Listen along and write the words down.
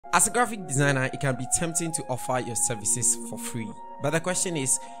As a graphic designer, it can be tempting to offer your services for free. But the question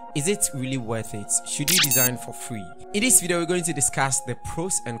is it really worth it? Should you design for free? In this video, we're going to discuss the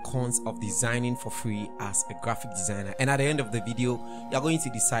pros and cons of designing for free as a graphic designer. And at the end of the video, you're going to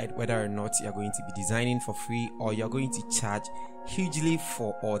decide whether or not you're going to be designing for free or you're going to charge hugely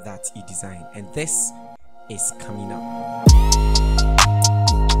for all that you design. And this is coming up.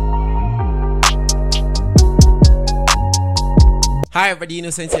 Hi everybody,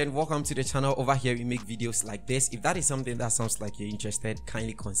 Innocent here and welcome to the channel. Over here we make videos like this. If that is something that sounds like you're interested,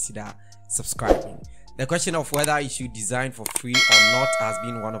 kindly consider subscribing. The question of whether you should design for free or not has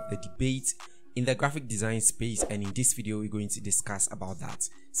been one of the debates in the graphic design space, and in this video we're going to discuss about that.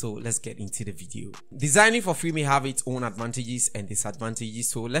 So let's get into the video. Designing for free may have its own advantages and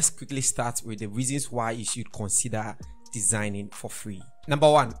disadvantages, so let's quickly start with the reasons why you should consider designing for free.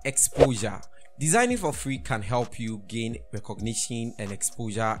 Number one, exposure. Designing for free can help you gain recognition and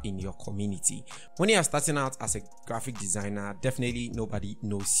exposure in your community. When you are starting out as a graphic designer, definitely nobody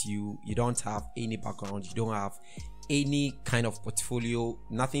knows you. You don't have any background, you don't have any kind of portfolio,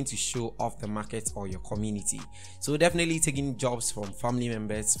 nothing to show off the market or your community. So definitely taking jobs from family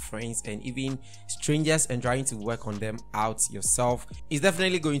members, friends, and even strangers and trying to work on them out yourself is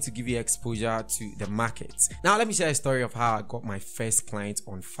definitely going to give you exposure to the market. Now let me share a story of how I got my first client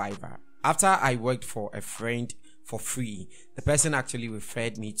on Fiverr. After I worked for a friend for free, the person actually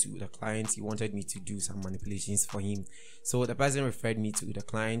referred me to the client. He wanted me to do some manipulations for him. So the person referred me to the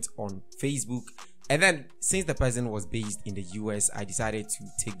client on Facebook. And then since the person was based in the US, I decided to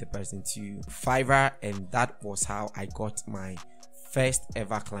take the person to Fiverr, and that was how I got my first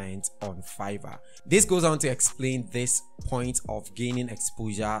ever client on Fiverr. This goes on to explain this point of gaining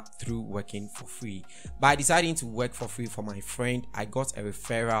exposure through working for free. By deciding to work for free for my friend, I got a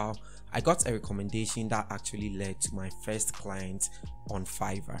referral, I got a recommendation that actually led to my first client on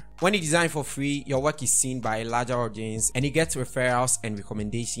Fiverr. When you design for free, your work is seen by a larger audience and you get referrals and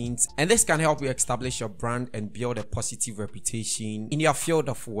recommendations, and this can help you establish your brand and build a positive reputation in your field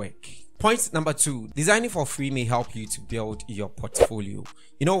of work. Point number two, designing for free may help you to build your portfolio.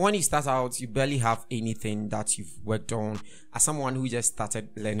 You know, when you start out, you barely have anything that you've worked on. As someone who just started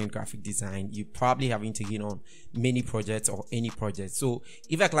learning graphic design, you probably haven't taken on many projects or any project. So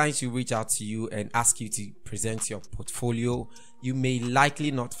if a client should reach out to you and ask you to present your portfolio, you may likely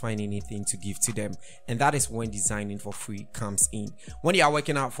not find anything to give to them. And that is when designing for free comes in. When you are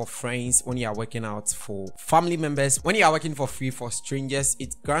working out for friends, when you are working out for family members, when you are working for free for strangers,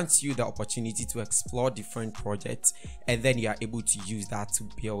 it grants you the opportunity to explore different projects, and then you are able to use that to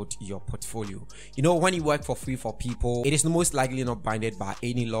build your portfolio. You know, when you work for free for people, it is most likely not bounded by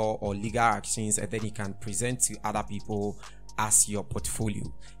any law or legal actions, and then you can present to other people as your portfolio.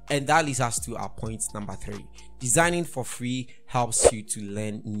 And that leads us to our point number three. Designing for free helps you to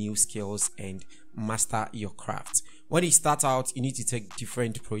learn new skills and master your craft. When you start out, you need to take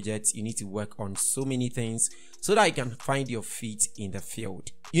different projects, you need to work on so many things so that you can find your feet in the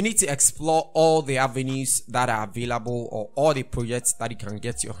field. You need to explore all the avenues that are available or all the projects that you can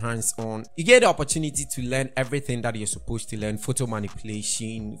get your hands on. You get the opportunity to learn everything that you're supposed to learn: photo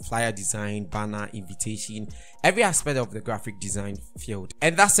manipulation, flyer design, banner, invitation, every aspect of the graphic design field.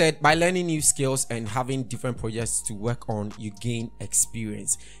 And that said, by learning new skills and having different projects to work on, you gain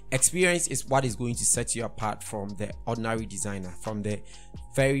experience. Experience is what is going to set you apart from the ordinary designer, from the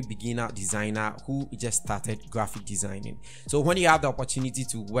very beginner designer who just started graphic designing. So when you have the opportunity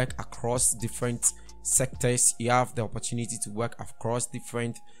to work across different sectors, you have the opportunity to work across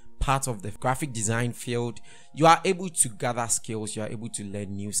different parts of the graphic design field, you are able to gather skills, you are able to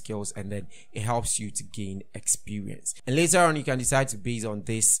learn new skills, and then it helps you to gain experience. And later on, you can decide to base on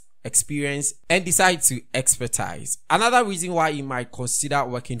this experience and decide to expertise. Another reason why you might consider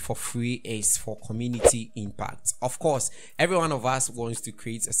working for free is for community impact. Of course, every one of us wants to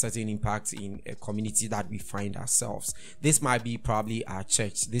create a certain impact in a community that we find ourselves. This might be probably our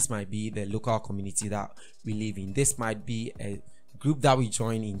church, this might be the local community that we live in, this might be a group that we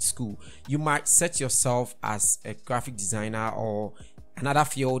join in school. You might set yourself as a graphic designer or another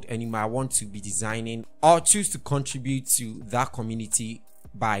field, and you might want to be designing or choose to contribute to that community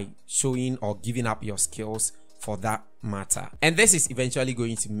by showing or giving up your skills for that matter. And this is eventually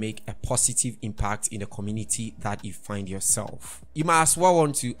going to make a positive impact in the community that you find yourself. You might as well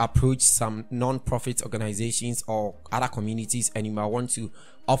want to approach some non-profit organizations or other communities, and you might want to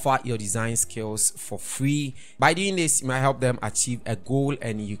offer your design skills for free. By doing this, you might help them achieve a goal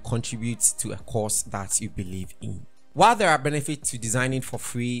and you contribute to a cause that you believe in. While there are benefits to designing for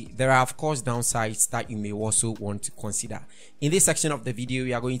free, there are of course downsides that you may also want to consider. In this section of the video,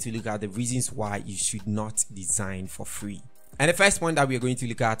 we are going to look at the reasons why you should not design for free. And the first point that we are going to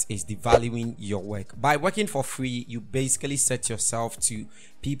look at is devaluing your work. By working for free, you basically set yourself to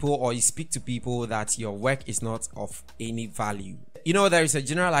people, or you speak to people that your work is not of any value. You know, there is a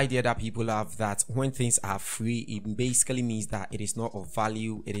general idea that people have that when things are free, it basically means that it is not of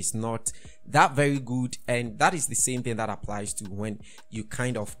value, it is not that very good. And that is the same thing that applies to when you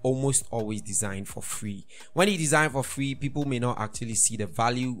kind of almost always design for free. When you design for free, people may not actually see the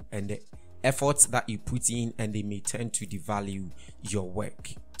value and the efforts that you put in, and they may tend to devalue your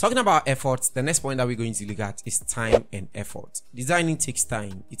work. Talking about efforts, the next point that we're going to look at is time and effort. Designing takes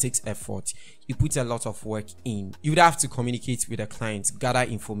time, it takes effort. You put a lot of work in. You would have to communicate with the client, gather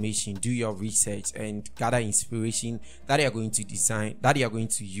information, do your research, and gather inspiration that you are going to design, that you are going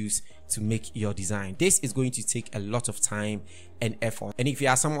to use to make your design. This is going to take a lot of time and effort. And if you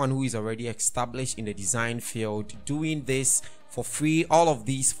are someone who is already established in the design field, doing this for free, all of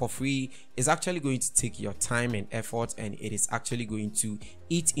these for free, is actually going to take your time and effort, and it is actually going to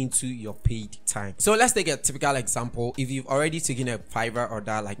eat into your paid time. So let's take a typical example. If you've already taken a Fiverr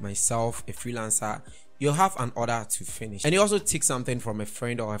order, like myself, a freelancer, you'll have an order to finish, and you also take something from a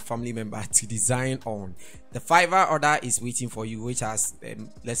friend or a family member to design on. The Fiverr order is waiting for you, which has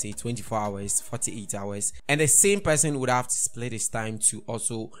let's say 24 hours, 48 hours, and the same person would have to split his time to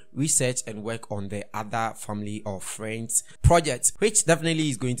also research and work on the other family or friends projects, which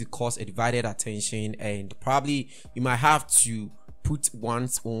definitely is going to cause a divided attention, and probably you might have to put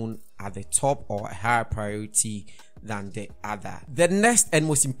one's own at the top or a higher priority than the other. The next and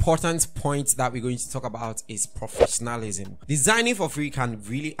most important point that we're going to talk about is professionalism. Designing for free can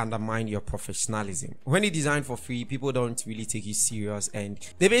really undermine your professionalism. When you design for free, people don't really take you serious, and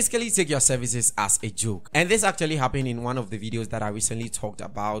they basically take your services as a joke. And this actually happened in one of the videos that I recently talked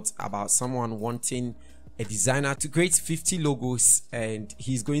about someone wanting a designer to create 50 logos, and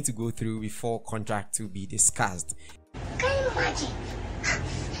he's going to go through before contract to be discussed. Can you imagine?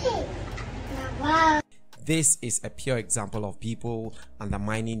 Hey, wow. This is a pure example of people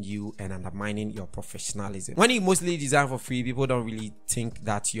undermining you and undermining your professionalism. When you mostly design for free, people don't really think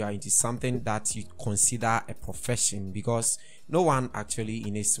that you are into something that you consider a profession, because no one actually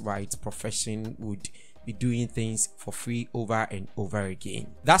in his right profession would be doing things for free over and over again.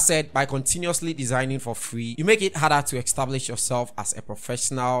 That said, by continuously designing for free, you make it harder to establish yourself as a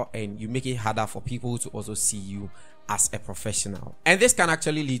professional, and you make it harder for people to also see you as a professional. And this can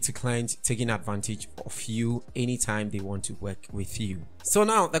actually lead to clients taking advantage of you anytime they want to work with you. So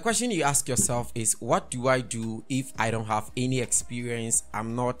now the question you ask yourself is, what do I do if I don't have any experience?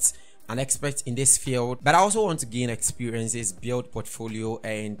 I'm not an expert in this field, but I also want to gain experiences, build portfolio,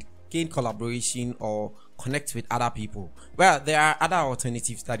 and gain collaboration or connect with other people. Well, there are other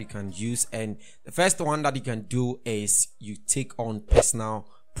alternatives that you can use, and the first one that you can do is you take on personal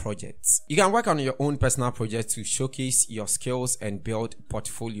projects. You can work on your own personal projects to showcase your skills and build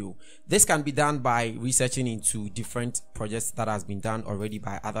portfolio. This can be done by researching into different projects that has been done already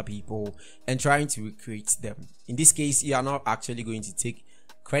by other people and trying to recreate them. In this case, you are not actually going to take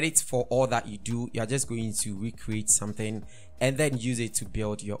credit for all that you do. You are just going to recreate something and then use it to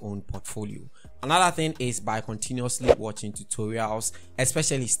build your own portfolio. Another thing is by continuously watching tutorials,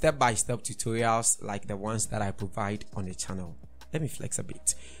 especially step-by-step tutorials like the ones that I provide on the channel. Let me flex a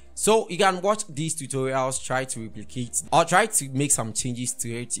bit. So you can watch these tutorials, try to replicate or try to make some changes to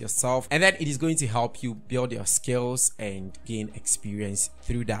it yourself, and then it is going to help you build your skills and gain experience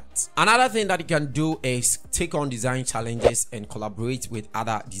through that. Another thing that you can do is take on design challenges and collaborate with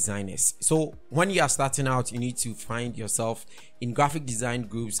other designers. So when you are starting out, you need to find yourself in graphic design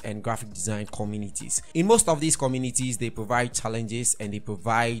groups and graphic design communities. In most of these communities, they provide challenges and they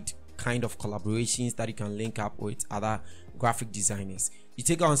provide kind of collaborations that you can link up with other graphic designers. You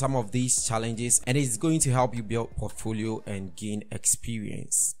take on some of these challenges and it's going to help you build portfolio and gain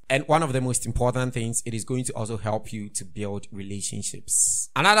experience. And one of the most important things, it is going to also help you to build relationships.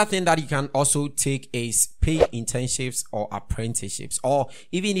 Another thing that you can also take is paid internships or apprenticeships, or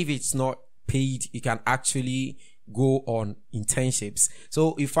even if it's not paid, you can actually go on internships.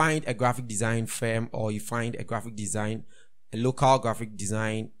 So you find a graphic design firm, or you find a local graphic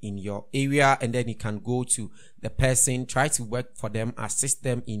design in your area, and then you can go to the person, try to work for them, assist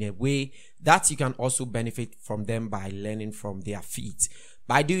them in a way that you can also benefit from them by learning from their feet.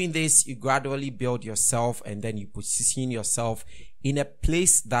 By doing this, you gradually build yourself, and then you position yourself in a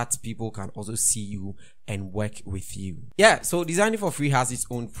place that people can also see you and work with you. Yeah, so designing for free has its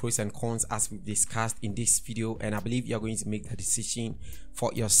own pros and cons, as we've discussed in this video, and I believe you're going to make the decision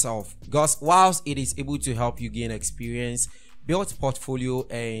for yourself, because whilst it is able to help you gain experience, build portfolio,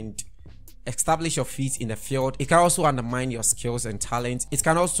 and establish your feet in the field, it can also undermine your skills and talent. It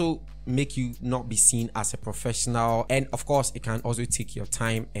can also make you not be seen as a professional, and of course it can also take your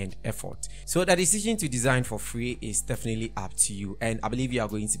time and effort. So the decision to design for free is definitely up to you, and I believe you are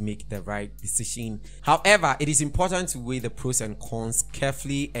going to make the right decision. However, it is important to weigh the pros and cons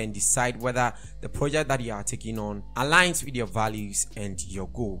carefully and decide whether the project that you are taking on aligns with your values and your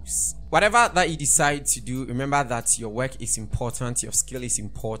goals. Whatever that you decide to do, remember that your work is important, your skill is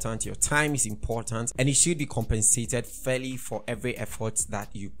important, your time is important, and you should be compensated fairly for every effort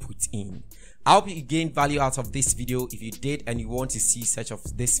that you put in. I hope you gained value out of this video. If you did and you want to see such of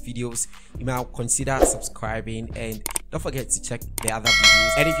these videos, you might consider subscribing, and don't forget to check the other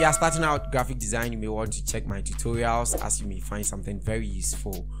videos. And if you are starting out graphic design, you may want to check my tutorials, as you may find something very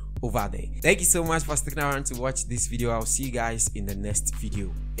useful over there. Thank you so much for sticking around to watch this video. I'll see you guys in the next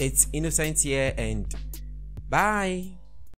video. It's Innocent here, and bye.